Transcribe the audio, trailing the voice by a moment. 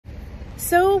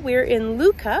So we're in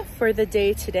Lucca for the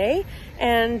day today,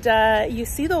 and you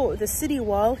see the city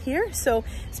wall here. So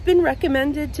it's been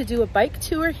recommended to do a bike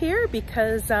tour here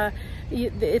because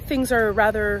things are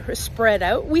rather spread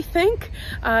out, we think.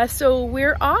 So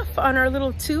we're off on our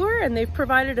little tour, and they've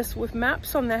provided us with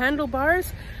maps on the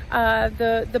handlebars.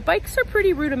 The bikes are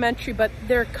pretty rudimentary, but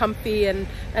they're comfy, and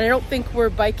I don't think we're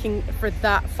biking for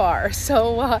that far.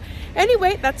 So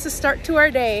anyway, that's the start to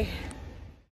our day.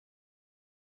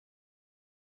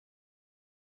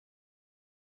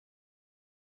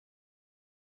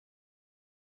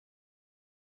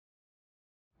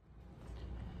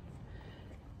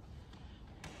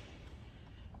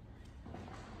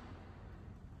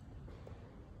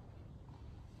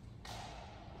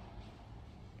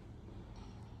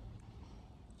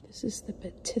 This is the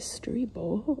Baptistery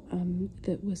bowl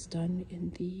that was done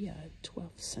in the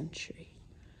 12th century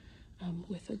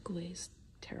with a glazed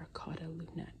terracotta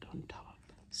lunette on top.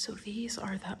 So these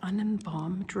are the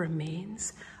unembalmed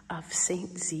remains of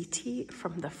Saint Ziti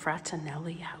from the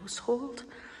Fratinelli household.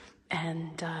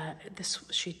 And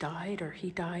he died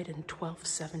in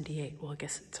 1278. Well, I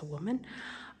guess it's a woman.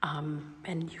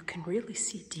 And you can really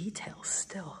see details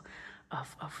still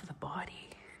of the body.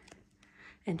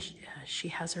 And she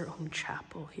has her own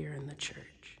chapel here in the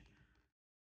church.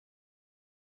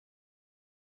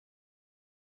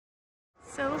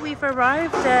 So we've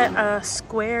arrived at a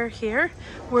square here.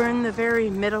 We're in the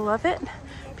very middle of it.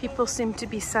 People seem to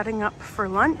be setting up for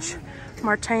lunch.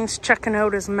 Martin's checking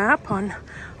out his map on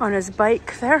his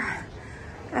bike there.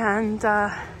 And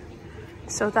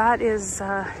so that is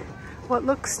what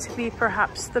looks to be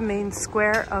perhaps the main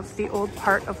square of the old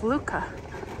part of Lucca.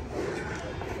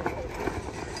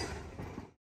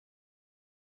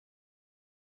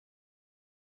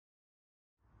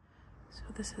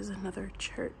 This is another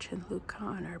church in Lucca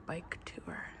on our bike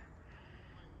tour.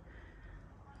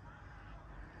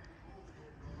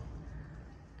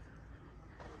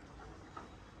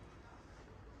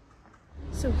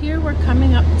 So here we're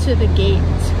coming up to the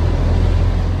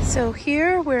gate. So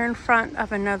here we're in front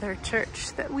of another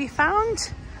church that we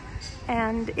found,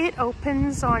 and it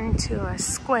opens onto a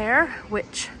square,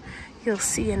 which you'll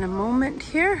see in a moment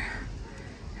here.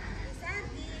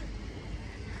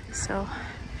 So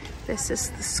this is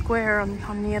the square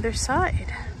on the other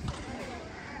side.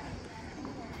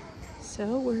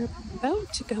 So we're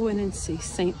about to go in and see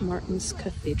St. Martin's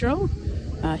Cathedral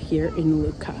here in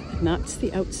Lucca, and that's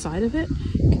the outside of it.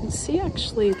 You can see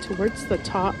actually towards the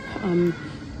top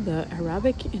the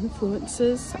Arabic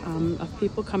influences of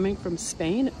people coming from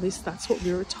Spain. At least that's what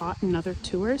we were taught in other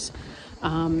tours.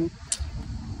 And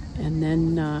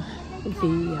then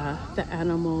the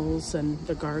animals and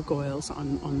the gargoyles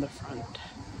on the front.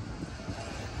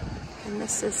 And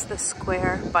this is the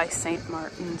square by St.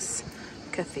 Martin's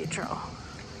Cathedral.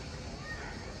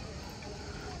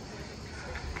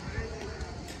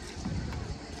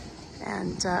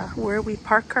 And where we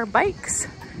park our bikes.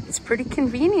 It's pretty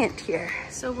convenient here.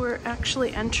 So we're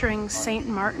actually entering St.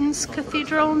 Martin's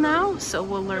Cathedral now, so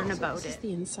we'll learn about it. This is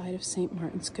the inside of St.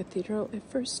 Martin's Cathedral. It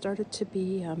first started to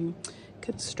be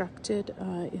constructed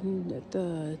in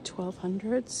the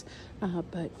 1200s,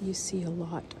 but you see a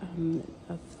lot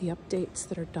of the updates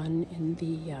that are done in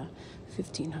the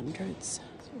 1500s. So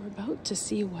we're about to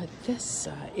see what this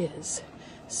is.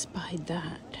 Spied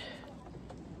that.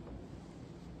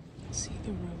 See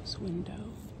the rose window.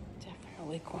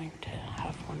 Definitely going to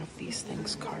have one of these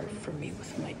things carved for me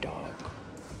with my dog.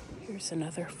 Here's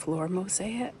another floor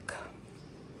mosaic.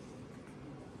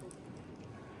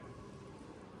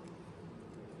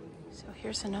 So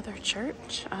here's another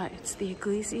church. It's the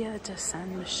Iglesia de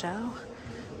San Michel,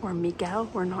 or Miguel,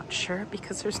 we're not sure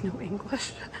because there's no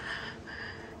English.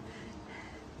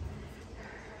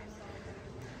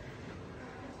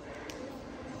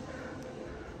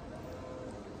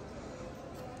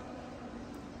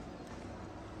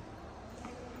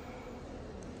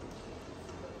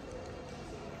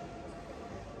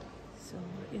 So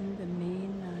in the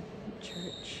main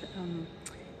church,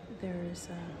 there's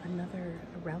another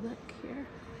relic here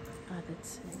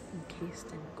that's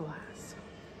encased in glass.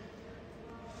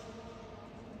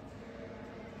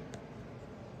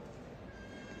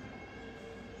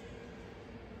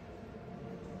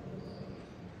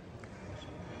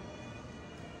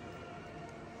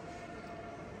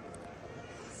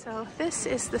 So this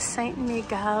is the Saint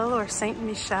Miguel or Saint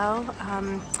Michel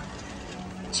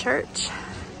church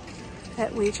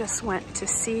that we just went to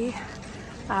see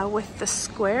with the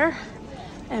square,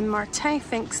 and Martin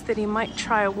thinks that he might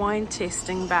try a wine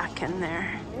tasting back in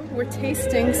there. We're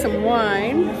tasting some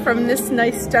wine from this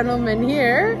nice gentleman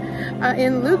here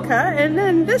in Lucca, and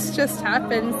then this just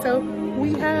happened. So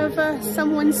we have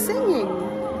someone singing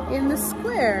in the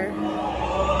square.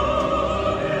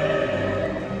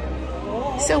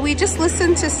 So we just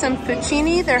listened to some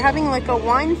Puccini. They're having like a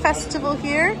wine festival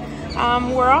here.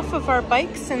 We're off of our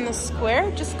bikes in the square.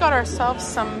 Just got ourselves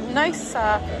some nice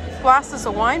glasses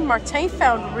of wine. Martin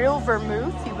found real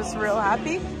vermouth. He was real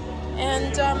happy.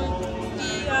 And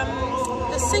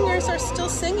the singers are still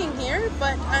singing here,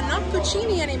 but not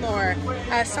Puccini anymore.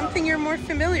 Something you're more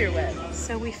familiar with.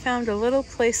 So we found a little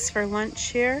place for lunch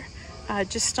here,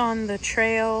 just on the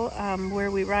trail where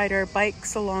we ride our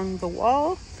bikes along the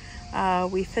wall.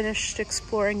 We finished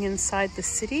exploring inside the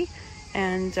city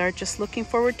and are just looking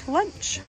forward to lunch.